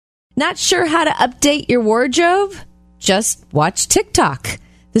Not sure how to update your wardrobe? Just watch TikTok.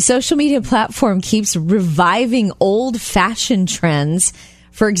 The social media platform keeps reviving old fashion trends.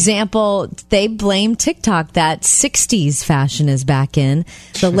 For example, they blame TikTok that 60s fashion is back in.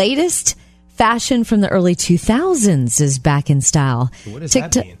 The latest fashion from the early 2000s is back in style. What does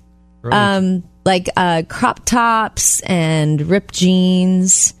that mean? Like crop tops and ripped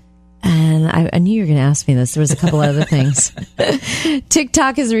jeans. And I knew you were going to ask me this. There was a couple other things.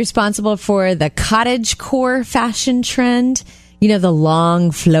 TikTok is responsible for the cottagecore fashion trend. You know, the long,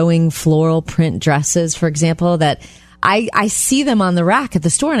 flowing floral print dresses, for example, that I see them on the rack at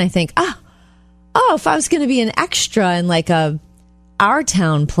the store and I think, oh, if I was going to be an extra in like Our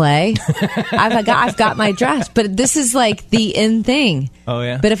Town play, I've got my dress. But this is like the in thing. Oh,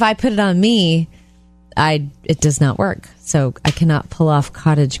 yeah. But if I put it on me, it does not work. So I cannot pull off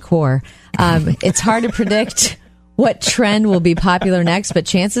cottagecore. It's hard to predict what trend will be popular next, but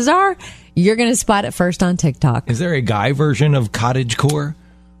chances are you're going to spot it first on TikTok. Is there a guy version of cottagecore?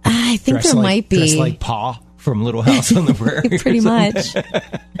 I think there might be. Dressed like Pa from Little House on the Prairie. Pretty much.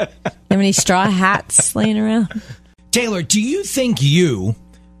 Have any straw hats laying around? Taylor, do you think you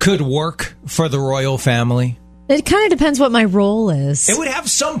could work for the royal family? It kind of depends what my role is. It would have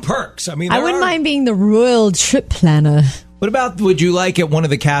some perks. I mean, I wouldn't mind being the royal trip planner. What about, would you like at one of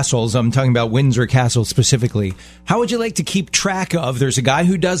the castles, I'm talking about Windsor Castle specifically, how would you like to keep track of, there's a guy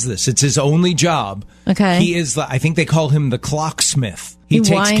who does this, it's his only job. Okay. He is, I think they call him the clocksmith. He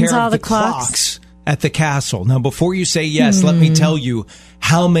takes care of the clocks at the castle. Now, before you say yes, let me tell you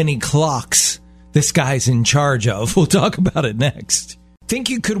how many clocks this guy's in charge of. We'll talk about it next. Think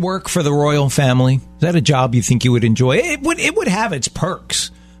you could work for the royal family? Is that a job you think you would enjoy? It would have its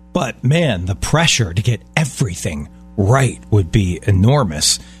perks, but man, the pressure to get everything right would be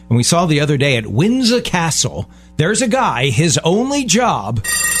enormous. And we saw the other day at Windsor Castle, there's a guy, his only job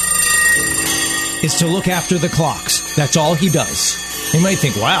is to look after the clocks. That's all he does. You might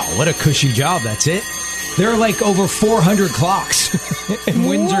think, wow, what a cushy job. That's it. There are like over 400 clocks in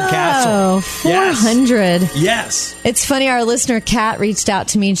Windsor Castle. 400. Yes. It's funny, our listener, Kat, reached out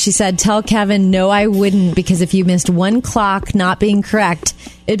to me and she said, tell Kevin, no, I wouldn't, because if you missed one clock not being correct,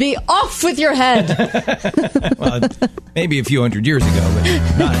 it'd be off with your head. Well, maybe a few hundred years ago,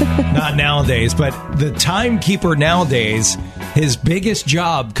 but not nowadays. But the timekeeper nowadays, his biggest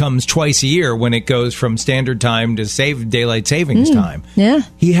job comes twice a year when it goes from standard time to daylight savings time. Yeah.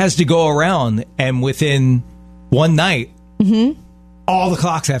 He has to go around and within one night, all the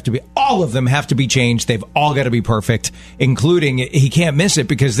clocks all of them have to be changed. They've all got to be perfect, including, he can't miss it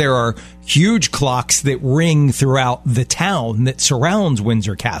because there are huge clocks that ring throughout the town that surrounds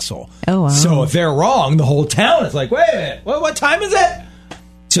Windsor Castle. Oh, wow. So if they're wrong, the whole town is like, wait a minute, what time is it?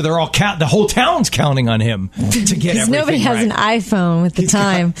 So they're all the whole town's counting on him to get everything nobody has right. an iPhone with the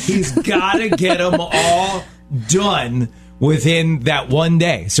time. He's got to get them all done within that one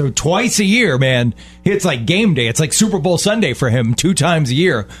day. So twice a year, man, it's like game day. It's like Super Bowl Sunday for him 2 times a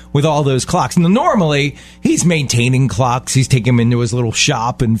year with all those clocks. And normally, he's maintaining clocks. He's taking them into his little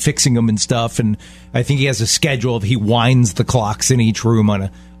shop and fixing them and stuff. And I think he has a schedule of he winds the clocks in each room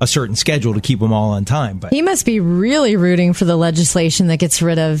on a certain schedule to keep them all on time. But he must be really rooting for the legislation that gets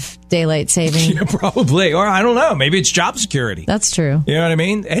rid of daylight saving. Yeah, probably. Or I don't know. Maybe it's job security. That's true. You know what I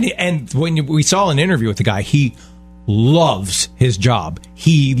mean? And when we saw an interview with the guy, he loves his job.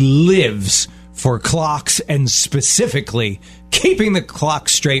 He lives for clocks and specifically keeping the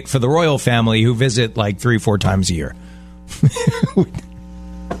clocks straight for the royal family who visit like 3-4 times a year. I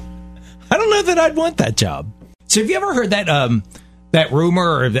don't know that I'd want that job. So have you ever heard that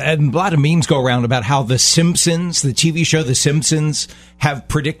rumor, and a lot of memes go around about how The Simpsons, the TV show The Simpsons, have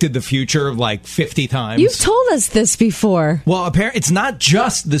predicted the future like 50 times? You've told us this before. Well, apparently it's not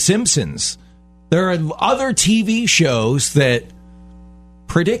just The Simpsons. There are other TV shows that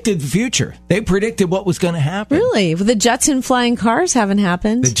predicted the future. They predicted what was going to happen. Really? The Jetson flying cars haven't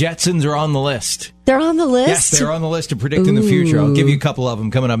happened. The Jetsons are on the list. They're on the list? Yes, they're on the list of predicting the future. I'll give you a couple of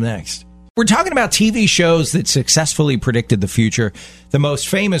them coming up next. We're talking about TV shows that successfully predicted the future. The most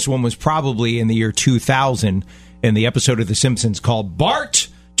famous one was probably in the year 2000 in the episode of The Simpsons called Bart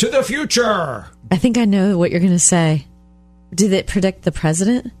to the Future. I think I know what you're going to say. Did it predict the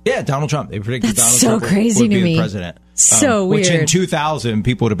president? Yeah, Donald Trump. They predicted That's Donald so Trump crazy would be to me. the president. So weird. Which in 2000,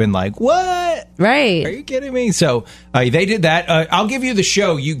 people would have been like, what? Right. Are you kidding me? So they did that. I'll give you the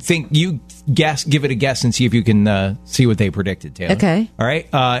show. You give it a guess and see if you can see what they predicted, Taylor. Okay. All right.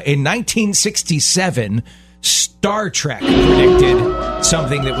 In 1967, Star Trek predicted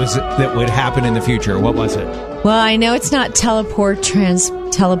something that would happen in the future. What was it? Well, I know it's not teleporting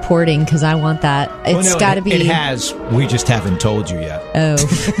because I want that. It's got to be. It has. We just haven't told you yet. Oh.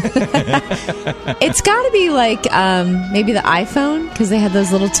 It's got to be like maybe the iPhone because they had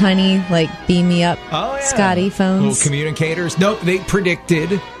those little tiny like beam me up Scotty phones. Little communicators. Nope, they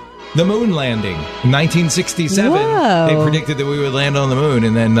predicted the moon landing in 1967. Whoa. They predicted that we would land on the moon,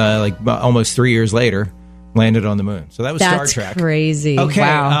 and then almost 3 years later, landed on the moon. So that was Star Trek. That's crazy. Okay,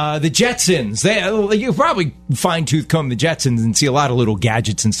 wow. The Jetsons. You probably fine-tooth comb the Jetsons and see a lot of little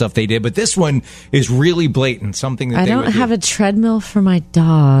gadgets and stuff they did, but this one is really blatant, something that I they don't would have do. a treadmill for my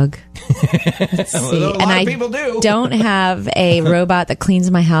dog. Let's see. A lot of people do. Don't have a robot that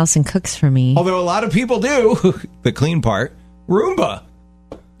cleans my house and cooks for me. Although a lot of people do. The clean part. Roomba.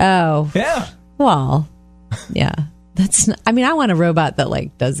 Oh. Yeah. Well, yeah. I want a robot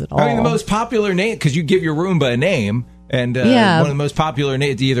that does it all. I mean, the most popular name, because you give your Roomba a name, and one of the most popular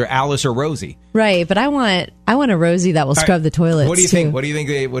names is either Alice or Rosie. Right, but I want a Rosie that will scrub the toilets. What do you think? What do you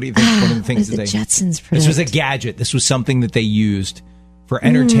think? One of the things that the Jetsons predict? This was a gadget. This was something that they used for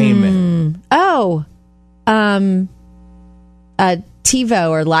entertainment. TiVo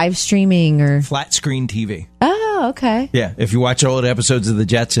or live streaming or flat screen TV. Oh, okay. Yeah, if you watch old episodes of the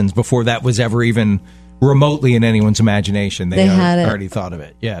Jetsons before that was ever even remotely in anyone's imagination, they had already thought of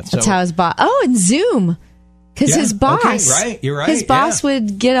it. Yeah, that's how his boss. Oh, and Zoom, because his boss. Okay, right, you're right. His boss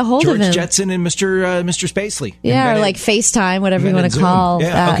would get a hold of him. George Jetson and Mr. Spacely. Yeah, or like FaceTime, whatever you want to call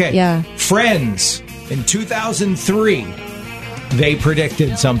that. Okay. Yeah. Friends in 2003. They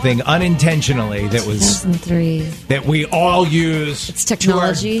predicted something unintentionally that was 2003. that we all use it's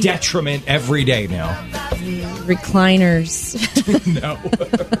technology. To our detriment every day now. Recliners. No.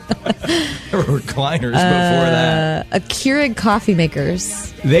 Recliners before that. Keurig coffee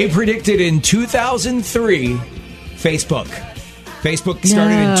makers. They predicted in 2003 Facebook. Facebook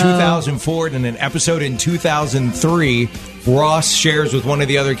started in 2004, and in an episode in 2003, Ross shares with one of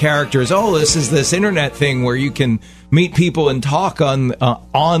the other characters, this is this internet thing where you can meet people and talk on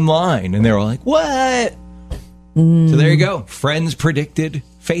online. And they were like, what? So there you go. Friends predicted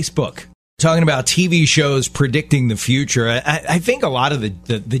Facebook. Talking about TV shows predicting the future, I think a lot of the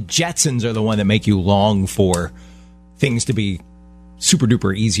Jetsons are the one that make you long for things to be super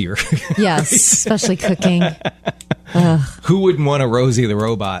duper easier. Yes, especially cooking. Who wouldn't want a Rosie the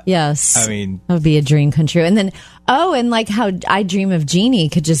robot? Yes. I mean, that would be a dream come true. And then, and like how I Dream of Jeannie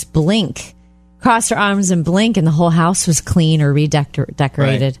could just blink, cross her arms and blink, and the whole house was clean or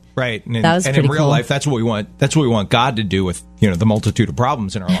redecorated. Right. And that was and pretty in real cool. life, that's what we want. That's what we want God to do with the multitude of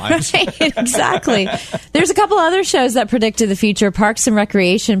problems in our lives. Right, exactly. There's a couple other shows that predicted the future. Parks and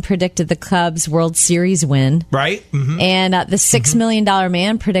Recreation predicted the Cubs World Series win. Right. Mm-hmm. And the $6 Million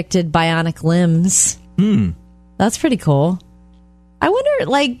Man predicted bionic limbs. That's pretty cool. I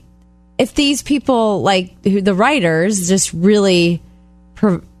wonder, if these people, the writers, just really,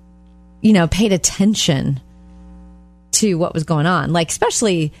 paid attention to what was going on.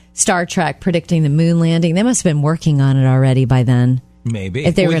 Especially Star Trek predicting the moon landing. They must have been working on it already by then. Maybe.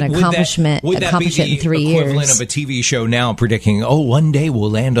 If they were going to accomplish it in 3 years. Equivalent of a TV show now predicting, one day we'll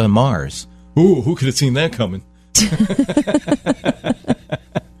land on Mars. Ooh, who could have seen that coming?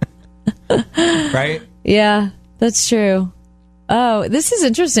 Right? Yeah, that's true. Oh, this is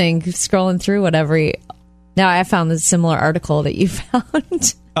interesting. Scrolling through whatever. Now I found this similar article that you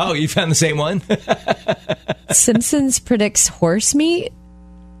found. Oh, you found the same one? Simpsons predicts horse meat.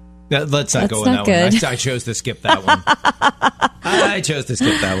 Let's not go on that good. one. I chose to skip that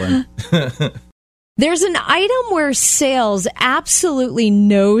one. There's an item where sales absolutely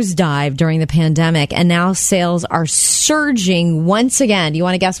nosedived during the pandemic, and now sales are surging once again. Do you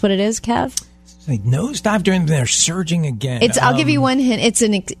want to guess what it is, Kev? Nosedive during they're surging again. I'll give you one hint.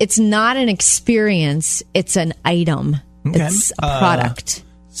 It's not an experience. It's an item. Okay. It's a product.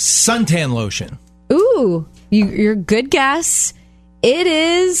 Suntan lotion. Ooh, your good guess. It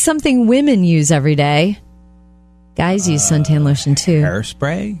is something women use every day. Guys use suntan lotion too.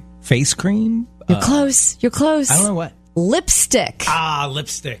 Hairspray, face cream. You're close. You're close. I don't know what. Lipstick.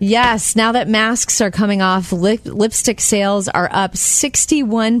 Lipstick. Yes. Now that masks are coming off, lipstick sales are up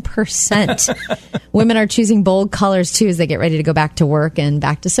 61%. Women are choosing bold colors, too, as they get ready to go back to work and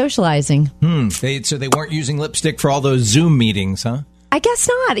back to socializing. So they weren't using lipstick for all those Zoom meetings, huh? I guess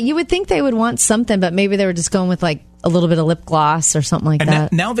not. You would think they would want something, but maybe they were just going with a little bit of lip gloss or something like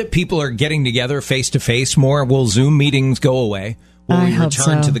that. Now that people are getting together face-to-face more, will Zoom meetings go away? Will we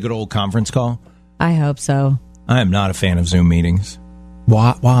return to the good old conference call? I hope so. I am not a fan of Zoom meetings.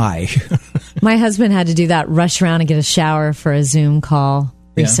 Why? My husband had to do that, rush around and get a shower for a Zoom call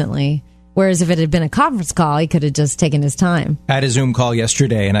recently. Whereas if it had been a conference call, he could have just taken his time. I had a Zoom call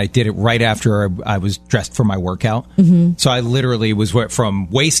yesterday, and I did it right after I was dressed for my workout. So I literally was from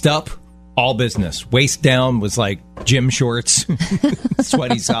waist up, all business. Waist down was like gym shorts,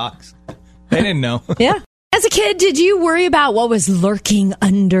 sweaty socks. They didn't know. Yeah. As a kid, did you worry about what was lurking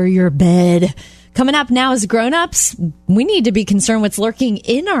under your bed? Coming up now as grown-ups, we need to be concerned what's lurking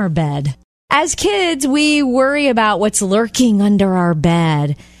in our bed. As kids, we worry about what's lurking under our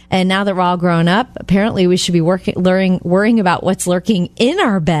bed. And now that we're all grown up, apparently we should be worrying about what's lurking in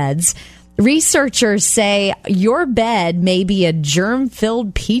our beds. Researchers say your bed may be a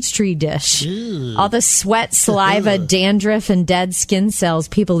germ-filled Petri dish. Ew. All the sweat, saliva, dandruff, and dead skin cells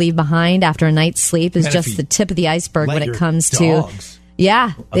people leave behind after a night's sleep is just the tip of the iceberg when it comes to...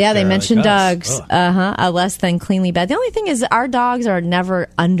 Yeah, they mentioned dogs. A less than cleanly bed. The only thing is our dogs are never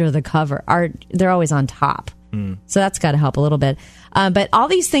under the cover. They're always on top. So that's got to help a little bit. But all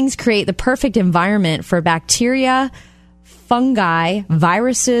these things create the perfect environment for bacteria, fungi,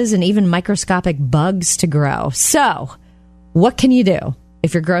 viruses, and even microscopic bugs to grow. So what can you do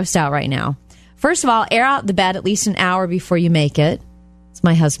if you're grossed out right now? First of all, air out the bed at least an hour before you make it. It's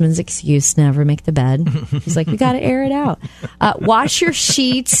my husband's excuse to never make the bed. He's like, we got to air it out. Wash your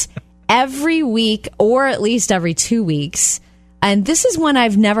sheets every week or at least every 2 weeks. And this is one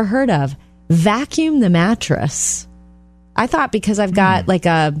I've never heard of. Vacuum the mattress. I thought because I've got like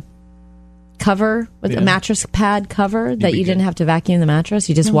a cover with a mattress pad cover that you didn't have to vacuum the mattress.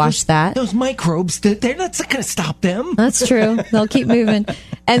 You just wash that. Those microbes, they're not going to stop them. That's true. They'll keep moving.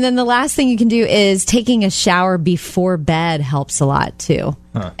 And then the last thing you can do is taking a shower before bed helps a lot too.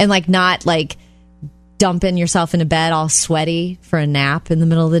 And not dumping yourself into bed all sweaty for a nap in the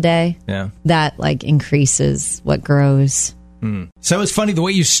middle of the day. Yeah. That increases what grows. So it's funny the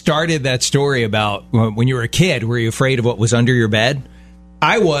way you started that story about when you were a kid. Were you afraid of what was under your bed?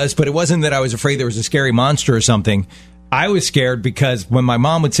 I was, but it wasn't that I was afraid there was a scary monster or something. I was scared because when my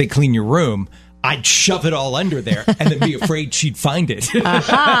mom would say clean your room, I'd shove it all under there and then be afraid she'd find it.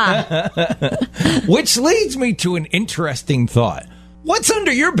 Which leads me to an interesting thought. What's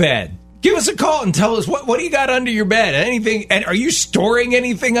under your bed? Give us a call and tell us what do you got under your bed? Anything? And are you storing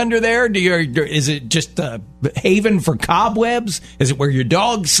anything under there? Is it just a haven for cobwebs? Is it where your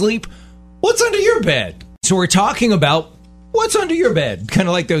dogs sleep? What's under your bed? So we're talking about what's under your bed, kind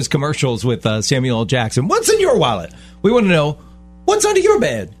of like those commercials with Samuel L. Jackson. What's in your wallet? We want to know what's under your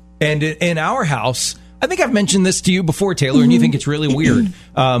bed. And in our house, I think I've mentioned this to you before, Taylor, and you think it's really weird.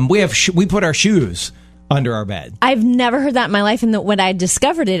 We put our shoes under our bed. I've never heard that in my life. And when I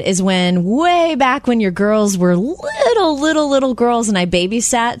discovered it is way back when your girls were little girls and I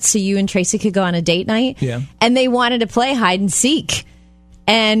babysat so you and Tracy could go on a date night. Yeah. And they wanted to play hide and seek.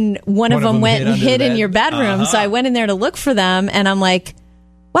 And one of them went and hid in your bedroom. So I went in there to look for them. And I'm like,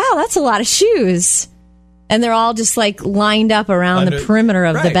 wow, that's a lot of shoes. And they're all just lined up around the perimeter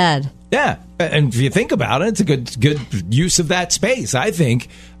of the bed. Yeah. And if you think about it, it's a good use of that space, I think.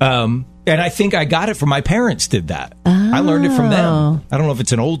 And I think I got it from my parents did that. I learned it from them. I don't know if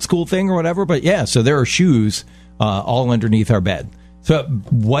it's an old school thing or whatever, but yeah, so there are shoes all underneath our bed. So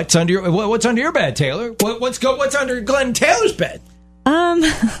what's under your bed, Taylor? What's under Glenn Taylor's bed?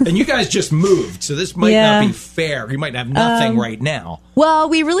 And you guys just moved, so this might not be fair. You might have nothing right now. Well,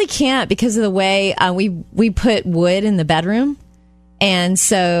 we really can't because of the way we put wood in the bedroom. And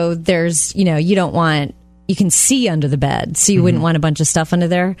so there's, you don't want... You can see under the bed, so you wouldn't want a bunch of stuff under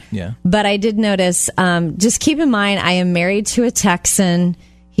there. Yeah. But I did notice, just keep in mind, I am married to a Texan.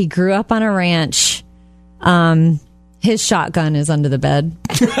 He grew up on a ranch. His shotgun is under the bed.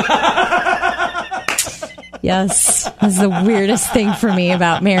 Yes. That's the weirdest thing for me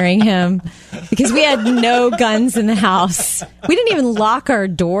about marrying him. Because we had no guns in the house. We didn't even lock our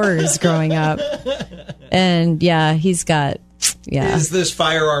doors growing up. And yeah, he's got... Yeah. Is this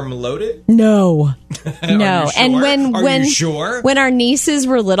firearm loaded? No. No. Sure? And you sure? When our nieces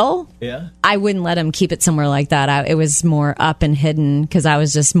were little, I wouldn't let them keep it somewhere like that. It was more up and hidden because I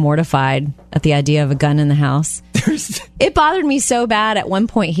was just mortified at the idea of a gun in the house. It bothered me so bad. At one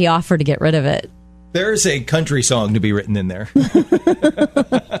point, he offered to get rid of it. There's a country song to be written in there.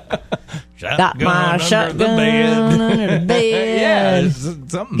 Got my shotgun under the bed. Yeah,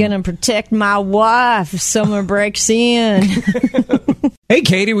 something. Gonna protect my wife if someone breaks in. Hey,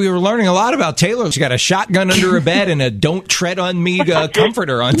 Katie, we were learning a lot about Taylor. She got a shotgun under her bed and a "Don't Tread on Me"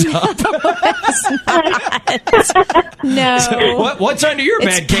 comforter on top. No. So what's under your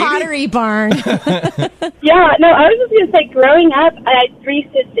bed, Katie? Pottery Barn. Yeah, no, I was just going to say, growing up, I had 3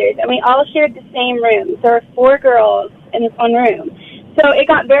 sisters, and we all shared the same room. There were 4 girls in this one room. So it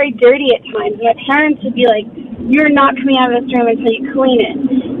got very dirty at times. And my parents would be like, you're not coming out of this room until you clean it.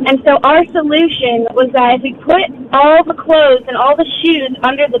 And so our solution was that if we put all the clothes and all the shoes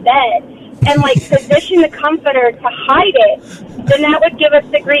under the bed and, like, position the comforter to hide it, then that would give us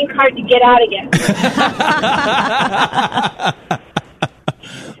the green card to get out again.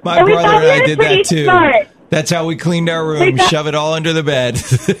 My brother and I did that, too. Smart. That's how we cleaned our room. Shove it all under the bed.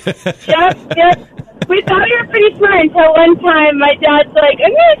 Yep. We thought we were pretty smart until one time my dad's like,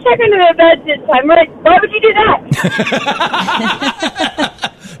 I'm going to check under the bed this time. We're like, why would you do that?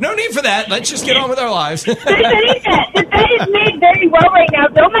 No need for that. Let's just get on with our lives. The bed is made very well right now.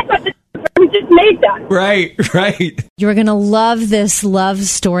 Don't mess up the room just made that. Right. You're going to love this love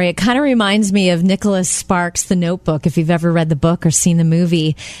story. It kind of reminds me of Nicholas Sparks' The Notebook, if you've ever read the book or seen the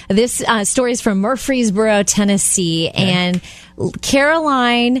movie. This story is from Murfreesboro, Tennessee, and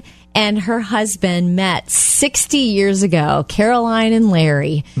Caroline and her husband met 60 years ago, Caroline and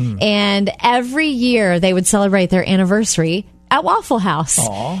Larry. And every year they would celebrate their anniversary at Waffle House.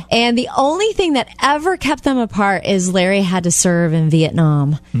 Aww. And the only thing that ever kept them apart is Larry had to serve in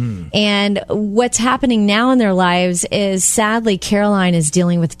Vietnam. And what's happening now in their lives is, sadly, Caroline is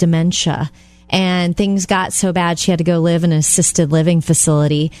dealing with dementia. And things got so bad she had to go live in an assisted living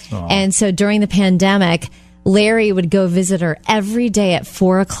facility. Aww. And so during the pandemic, Larry would go visit her every day at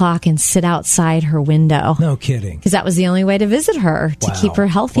 4:00 and sit outside her window. No kidding. Because that was the only way to visit her, to keep her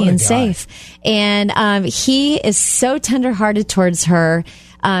healthy and safe. And he is so tenderhearted towards her.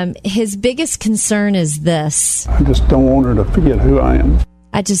 His biggest concern is this. I just don't want her to forget who I am.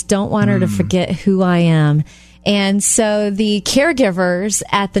 I just don't want her to forget who I am. And so the caregivers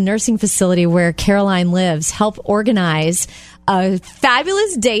at the nursing facility where Caroline lives help organize a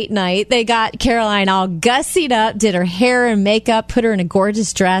fabulous date night. They got Caroline all gussied up, did her hair and makeup, put her in a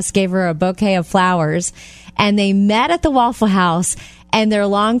gorgeous dress, gave her a bouquet of flowers, and they met at the Waffle House, and their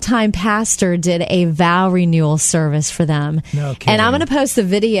longtime pastor did a vow renewal service for them. No kidding. And I'm going to post the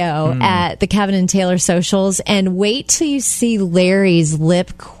video at the Kevin and Taylor socials, and wait till you see Larry's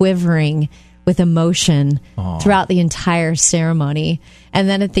lip quivering with emotion throughout the entire ceremony. And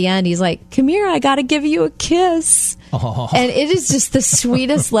then at the end, he's like, come here, I got to give you a kiss. And it is just the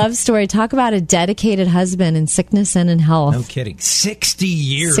sweetest love story. Talk about a dedicated husband in sickness and in health. No kidding. 60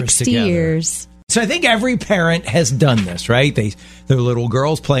 years 60 together. years. So I think every parent has done this, right? Their little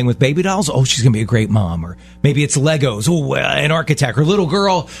girl's playing with baby dolls. Oh, she's going to be a great mom. Or maybe it's Legos. Oh, an architect. Or little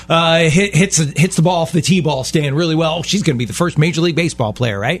girl hits the ball off the T-ball stand really well. Oh, she's going to be the first Major League Baseball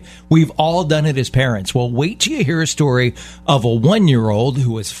player, right? We've all done it as parents. Well, wait till you hear a story of a 1-year-old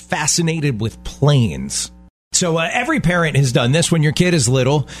who was fascinated with planes. So every parent has done this. When your kid is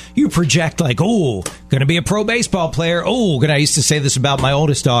little, you project like, oh, going to be a pro baseball player. Oh, I used to say this about my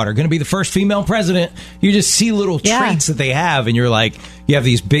oldest daughter, going to be the first female president. You just see little traits that they have, and you're like, you have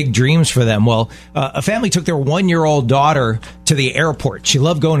these big dreams for them. Well, a family took their 1-year-old daughter to the airport. She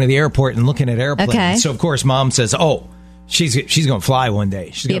loved going to the airport and looking at airplanes. Okay. So, of course, mom says, oh, she's going to fly one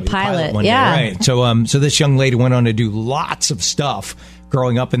day. She's going to be a pilot one day. Right. So this young lady went on to do lots of stuff.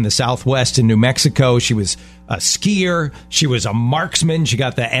 Growing up in the Southwest in New Mexico, she was a skier. She was a marksman. She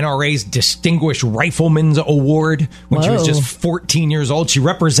got the NRA's Distinguished Rifleman's Award when she was just 14 years old. She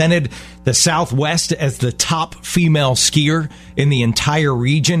represented the Southwest as the top female skier in the entire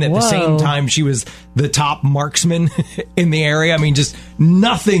region. At the same time, she was the top marksman in the area. I mean, just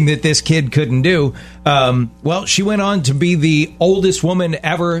nothing that this kid couldn't do. Well, she went on to be the oldest woman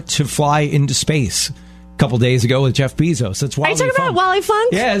ever to fly into space. Couple days ago with Jeff Bezos. That's Wally Funk. Are you talking about Wally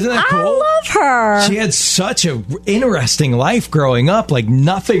Funk? Yeah, isn't that cool? I love her. She had such an interesting life growing up. Like,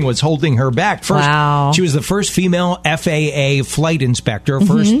 nothing was holding her back. First, she was the first female FAA flight inspector,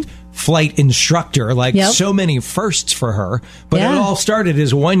 first flight instructor, so many firsts for her. But it all started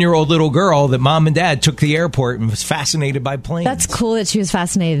as a 1-year-old little girl that mom and dad took to the airport and was fascinated by planes. That's cool that she was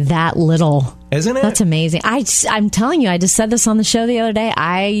fascinated that little. Isn't it? That's amazing. I'm telling you, I just said this on the show the other day.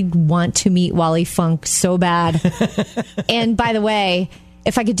 I want to meet Wally Funk so bad. And by the way,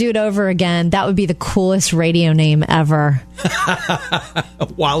 if I could do it over again, that would be the coolest radio name ever.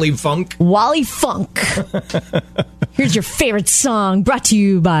 Wally Funk? Wally Funk. Here's your favorite song, brought to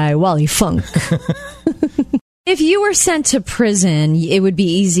you by Wally Funk. If you were sent to prison, it would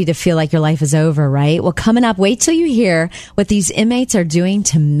be easy to feel like your life is over, right? Well, coming up, wait till you hear what these inmates are doing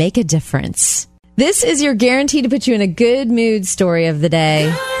to make a difference. This is your guarantee to put you in a good mood story of the day.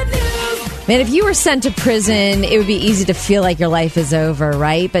 Man, if you were sent to prison, it would be easy to feel like your life is over,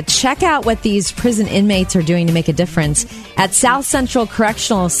 right? But check out what these prison inmates are doing to make a difference. At South Central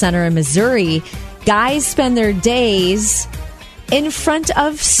Correctional Center in Missouri, guys spend their days in front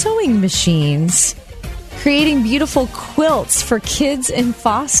of sewing machines. creating beautiful quilts for kids in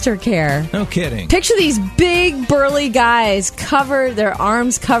foster care. No kidding. Picture these big, burly guys their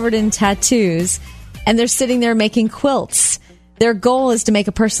arms covered in tattoos, and they're sitting there making quilts. Their goal is to make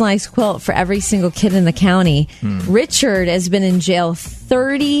a personalized quilt for every single kid in the county. Richard has been in jail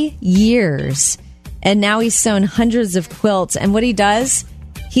 30 years, and now he's sewn hundreds of quilts. And what he does,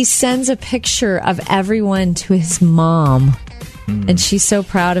 he sends a picture of everyone to his mom, and she's so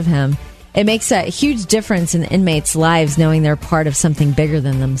proud of him. It makes a huge difference in inmates' lives knowing they're part of something bigger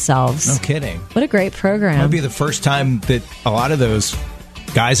than themselves. No kidding. What a great program. Might be the first time that a lot of those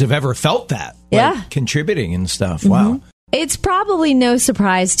guys have ever felt that. Yeah. Contributing and stuff. Wow. It's probably no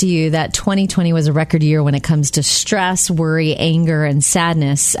surprise to you that 2020 was a record year when it comes to stress, worry, anger, and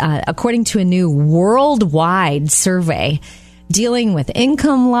sadness. According to a new worldwide survey, dealing with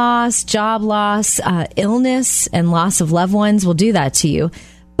income loss, job loss, illness, and loss of loved ones will do that to you.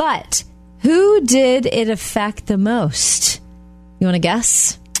 But who did it affect the most? You want to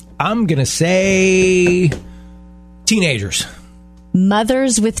guess? I'm going to say teenagers.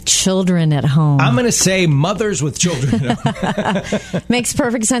 Mothers with children at home. I'm going to say mothers with children at home. Makes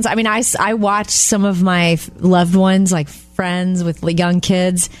perfect sense. I mean, I watched some of my loved ones, like friends with young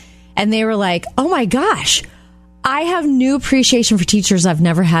kids, and they were like, oh my gosh, I have new appreciation for teachers I've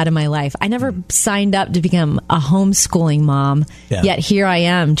never had in my life. I never signed up to become a homeschooling mom, yet here I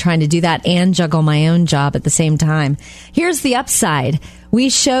am trying to do that and juggle my own job at the same time. Here's the upside. We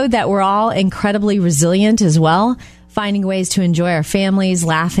showed that we're all incredibly resilient as well, finding ways to enjoy our families,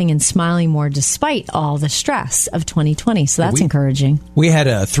 laughing and smiling more despite all the stress of 2020. So that's encouraging. We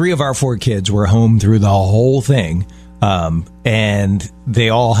had 3 of our 4 kids were home through the whole thing. And they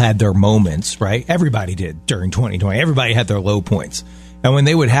all had their moments, right? Everybody did during 2020. Everybody had their low points. And when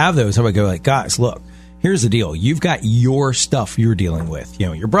they would have those, I would go like, guys, look, here's the deal. You've got your stuff you're dealing with. You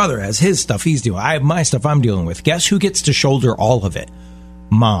know, your brother has his stuff he's dealing with. I have my stuff I'm dealing with. Guess who gets to shoulder all of it?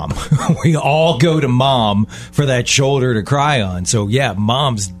 Mom. We all go to mom for that shoulder to cry on. So yeah,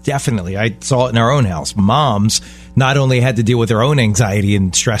 moms definitely. I saw it in our own house. Moms not only had to deal with their own anxiety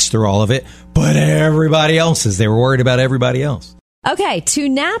and stress through all of it, but everybody else's. They were worried about everybody else. Okay, to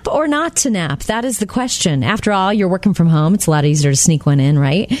nap or not to nap? That is the question. After all, you're working from home. It's a lot easier to sneak one in,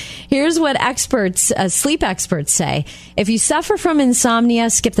 right? Here's what experts, sleep experts say. If you suffer from insomnia,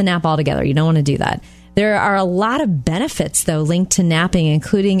 skip the nap altogether. You don't want to do that. There are a lot of benefits, though, linked to napping,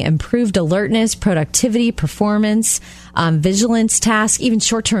 including improved alertness, productivity, performance, vigilance tasks, even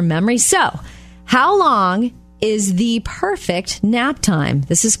short-term memory. So, how long is the perfect nap time?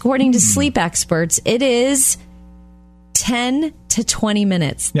 This is according to sleep experts. It is 10 to 20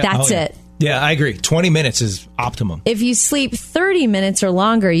 minutes. Yeah, That's it. Yeah, I agree. 20 minutes is optimum. If you sleep 30 minutes or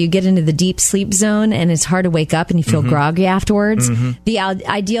longer, you get into the deep sleep zone and it's hard to wake up and you feel groggy afterwards. The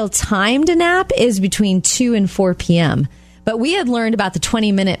ideal time to nap is between 2 and 4 p.m. But we had learned about the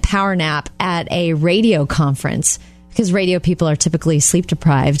 20-minute power nap at a radio conference because radio people are typically sleep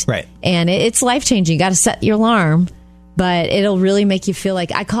deprived. Right. And it's life-changing. You got to set your alarm, but it'll really make you feel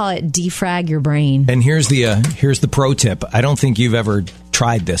like, I call it defrag your brain. And here's the pro tip. I don't think you've ever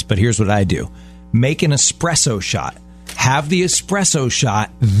tried this, but here's what I do. Make an espresso shot. Have the espresso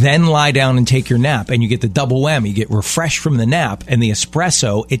shot, then lie down and take your nap, and you get the double whammy. You get refreshed from the nap, and the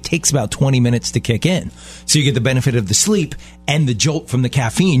espresso, it takes about 20 minutes to kick in. So you get the benefit of the sleep and the jolt from the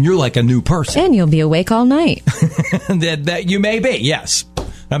caffeine. You're like a new person. And you'll be awake all night. that you may be, yes.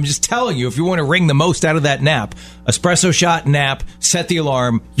 I'm just telling you, if you want to wring the most out of that nap, espresso shot, nap, set the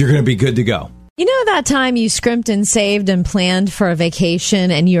alarm, you're going to be good to go. You know that time you scrimped and saved and planned for a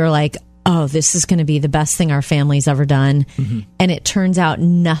vacation and you're like, oh, this is going to be the best thing our family's ever done. And it turns out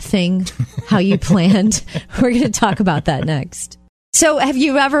nothing how you planned. We're going to talk about that next. So have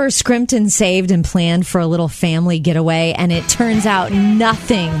you ever scrimped and saved and planned for a little family getaway and it turns out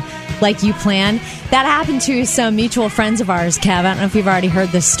nothing like you planned? That happened to some mutual friends of ours, Kev. I don't know if you've already heard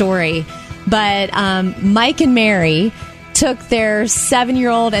this story, but Mike and Mary took their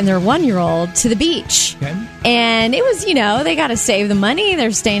 7-year-old and their 1-year-old to the beach. Okay. And it was, they got to save the money.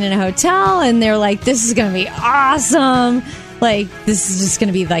 They're staying in a hotel and they're like, this is going to be awesome. Like, this is just going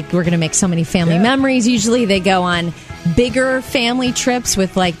to be like, we're going to make so many family memories. Usually they go on bigger family trips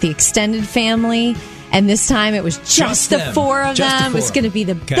with like the extended family. And this time it was just the 4 of them. It's going to be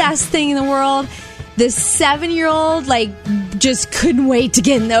the best thing in the world. This 7-year-old, just couldn't wait to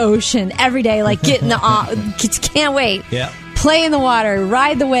get in the ocean every day. Get in the kids can't wait. Yeah. Play in the water,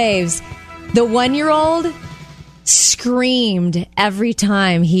 ride the waves. The 1-year-old screamed every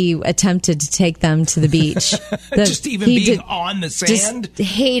time he attempted to take them to the beach. Just even being on the sand? Just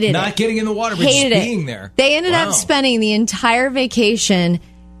hated Not getting in the water, but just being there. They ended up spending the entire vacation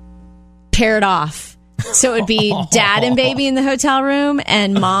paired off. So it would be dad and baby in the hotel room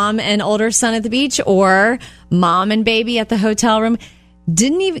and mom and older son at the beach, or mom and baby at the hotel room.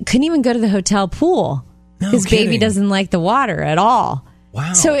 Couldn't even go to the hotel pool because baby doesn't like the water at all.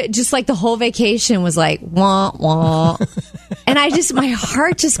 Wow. So it just like the whole vacation was like, wah, wah. And my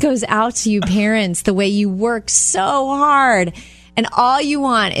heart just goes out to you parents, the way you work so hard. And all you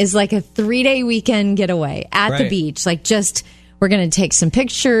want is like a 3-day weekend getaway at the beach. Like just, we're going to take some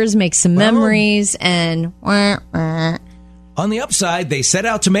pictures, make some memories, and wah, wah. On the upside, they set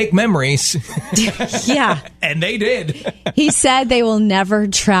out to make memories. Yeah. And they did. He said they will never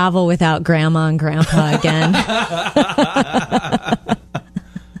travel without grandma and grandpa again.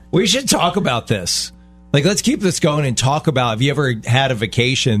 We should talk about this. Like, let's keep this going and talk about, have you ever had a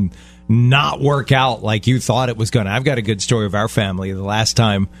vacation not work out like you thought it was going to? I've got a good story of our family. The last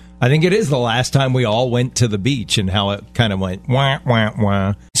time, I think it is the last time we all went to the beach and how it kind of went wah, wah,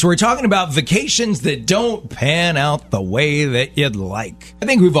 wah. So we're talking about vacations that don't pan out the way that you'd like. I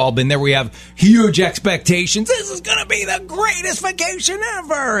think we've all been there. We have huge expectations. This is going to be the greatest vacation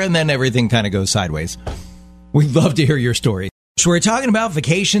ever. And then everything kind of goes sideways. We'd love to hear your story. So we're talking about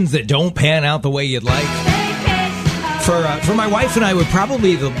vacations that don't pan out the way you'd like. For my wife and I, would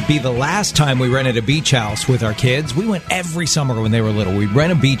probably be the last time we rented a beach house with our kids. We went every summer when they were little. We'd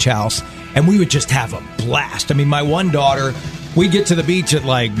rent a beach house, and we would just have a blast. I mean, my one daughter, we'd get to the beach at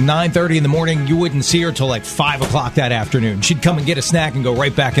like 9:30 in the morning. You wouldn't see her till like 5 o'clock that afternoon. She'd come and get a snack and go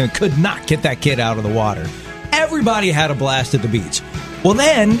right back, and could not get that kid out of the water. Everybody had a blast at the beach. Well,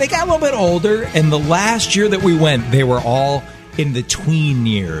 then they got a little bit older, and the last year that we went, they were all in the tween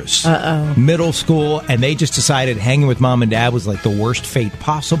years, middle school, and they just decided hanging with mom and dad was like the worst fate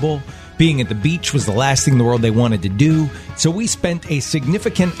possible. Being at the beach was the last thing in the world they wanted to do. So we spent a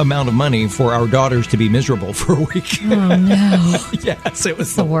significant amount of money for our daughters to be miserable for a week. Oh, no. Yes, it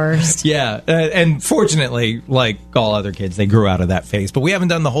was the worst. Yeah, and fortunately, like all other kids, they grew out of that phase. But we haven't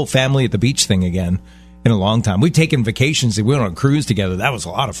done the whole family at the beach thing again in a long time. We've taken vacations and we went on a cruise together. That was a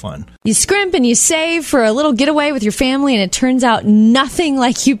lot of fun. You scrimp and you save for a little getaway with your family, and it turns out nothing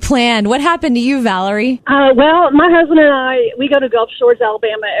like you planned. What happened to you, Valerie? Well, my husband and I, we go to Gulf Shores,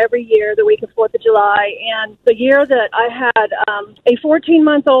 Alabama every year, the week of 4th of July. And the year that I had a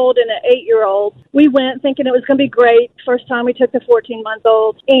 14-month-old and an 8-year-old, we went thinking it was going to be great. First time we took the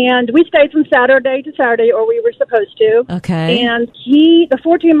 14-month-old. And we stayed from Saturday to Saturday, or we were supposed to. Okay. And the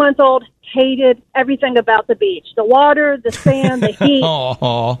 14-month-old, hated everything about the beach. The water, the sand, the heat.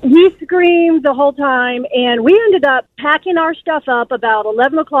 He screamed the whole time, and we ended up packing our stuff up about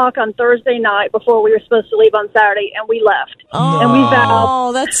 11 o'clock on Thursday night before we were supposed to leave on Saturday, and we left. Oh, and we vowed.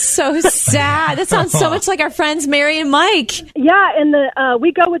 Oh, that's so sad. That sounds so much like our friends Mary and Mike. Yeah, and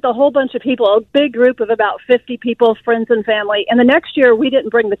we go with a whole bunch of people, a big group of about 50 people, friends and family. And the next year, we didn't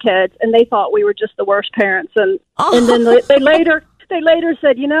bring the kids, and they thought we were just the worst parents. And then they later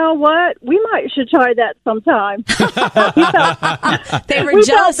said, you know what, we should try that sometime. They were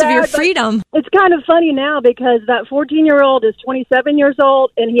jealous of your freedom. It's kind of funny now because that 14-year-old is 27 years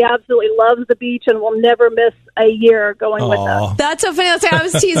old, and he absolutely loves the beach and will never miss a year going with us. That's so funny. I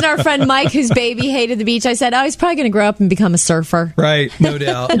was teasing our friend Mike, whose baby hated the beach. I said, he's probably going to grow up and become a surfer. Right, no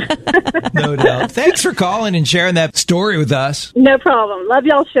doubt. No doubt. Thanks for calling and sharing that story with us. No problem. Love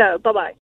y'all's show. Bye-bye.